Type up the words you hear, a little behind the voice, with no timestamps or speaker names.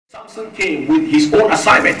Samson came with his own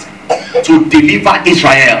assignment to deliver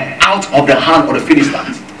Israel out of the hand of the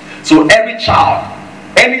Philistines. So every child,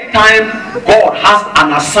 anytime God has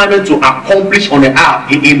an assignment to accomplish on the earth,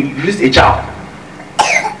 he enlists a child.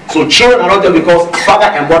 So children are not there because father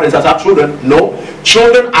and mother are children. No,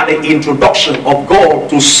 children are the introduction of God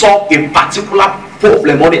to solve a particular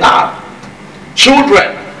problem on the earth.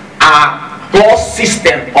 Children are God's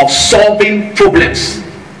system of solving problems.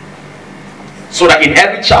 So that in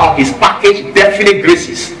every child is packaged definite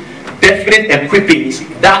graces, definite equippings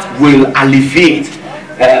that will alleviate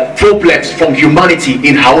problems from humanity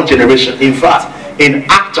in our own generation. In fact, in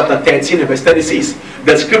Acts chapter 13 verse 36,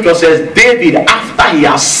 the scripture says, David, after he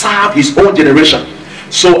has served his own generation.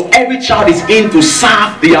 So every child is in to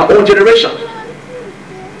serve their own generation.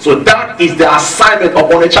 So that is the assignment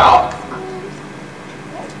upon a child,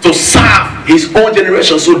 to serve his own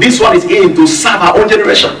generation. So this one is in to serve our own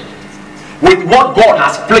generation with what God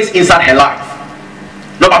has placed inside her life.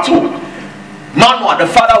 Number two, Manoah, the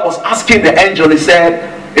father, was asking the angel. He said,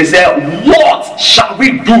 what shall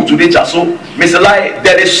we do to this child? So, Mr. Lai,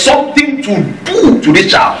 there is something to do to this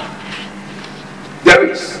child. There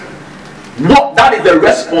is. What? That is the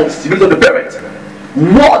responsibility of the parent.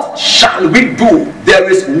 What shall we do? There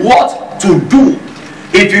is what to do.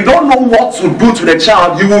 If you don't know what to do to the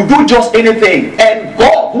child, you will do just anything. And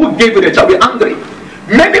God, who gave you the child, will be angry.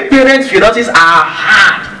 Many parents' finances are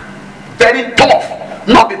hard, very tough,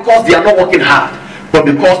 not because they are not working hard, but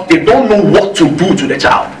because they don't know what to do to the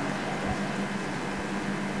child.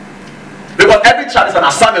 Because every child is an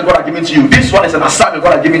assignment God has given to you. This one is an assignment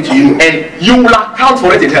God has given to you, and you will account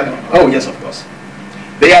for it in heaven. Oh yes, of course.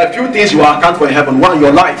 There are a few things you will account for in heaven. One,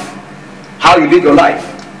 your life, how you live your life.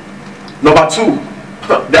 Number two,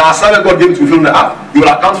 the assignment God gave you to fulfill the earth, you will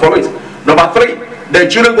account for it. Number three, the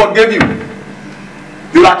children God gave you,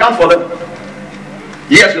 you will account for them.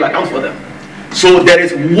 Yes, you will account for them. So there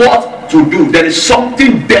is what to do. There is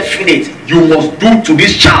something definite you must do to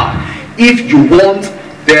this child if you want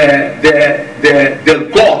the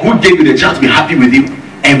God who gave you the child to be happy with you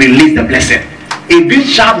and release the blessing. If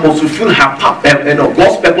this child must fulfill her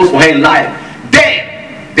God's purpose for her in life,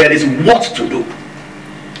 then there is what to do.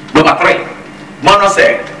 Number three, Manoah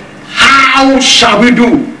said, how shall we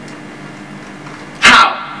do?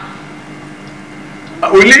 How?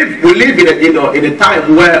 We live in a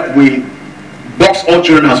time where we box all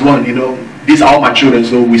children as one. These are all my children,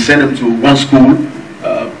 so we send them to one school.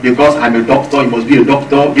 Because I'm a doctor, you must be a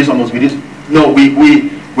doctor. This one must be this. No, we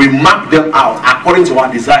mark them out according to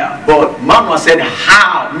our desire. But Manoah said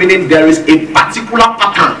how, meaning there is a particular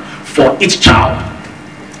pattern for each child.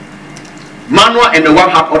 Manoah and the wife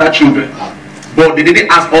had other children, but they didn't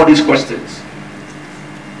ask all these questions.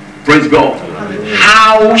 Praise God.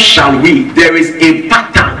 How shall we? There is a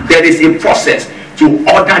pattern, there is a process to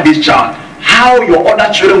order this child. How your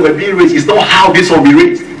other children were being raised is not how this will be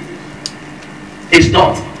raised. It's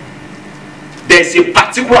not. There's a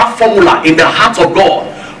particular formula in the heart of God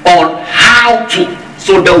on how to.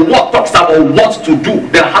 So the word talks about what to do,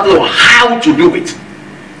 the heart of how to do it.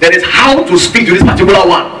 There is how to speak to this particular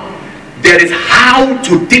one. There is how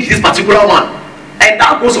to teach this particular one. And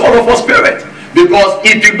that goes all of us, parents. Because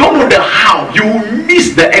if you don't know the how, you will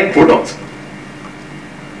miss the end product.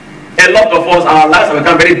 A lot of us, our lives have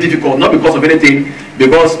become very difficult, not because of anything,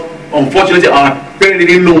 because unfortunately our parents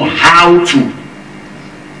didn't know how to.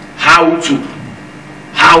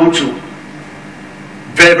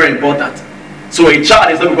 Very, very important. So a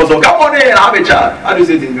child is not because of, come on in, have a child. How do you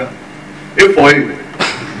say Dinga? If for you.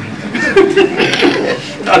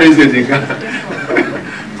 How do you say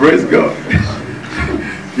Dinga? Praise God.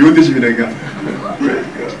 You will teach me Dinga. Praise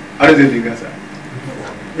God. How do you say Dinga, sir?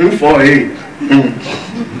 For you.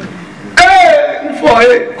 Hey, for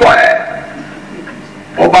you. Quiet.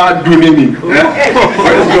 Oba Dunimi. Praise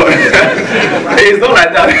God. It's not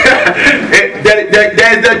like that.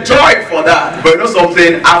 There is the joy for that. But you know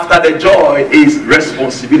something? After the joy is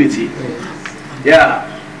responsibility.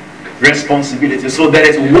 Yeah. Responsibility. So there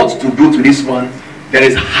is what to do to this one. There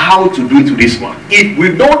is how to do it to this one. If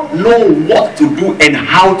we don't know what to do and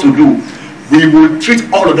how to do, we will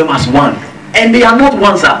treat all of them as one. And they are not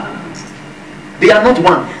one, sir. They are not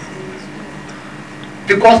one.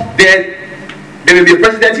 Because there may be a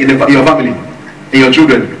president in your family, in your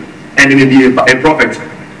children, and there may be a prophet.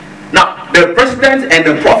 Now, the president and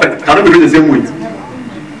the prophet cannot be raised the same way.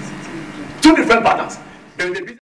 Two different patterns.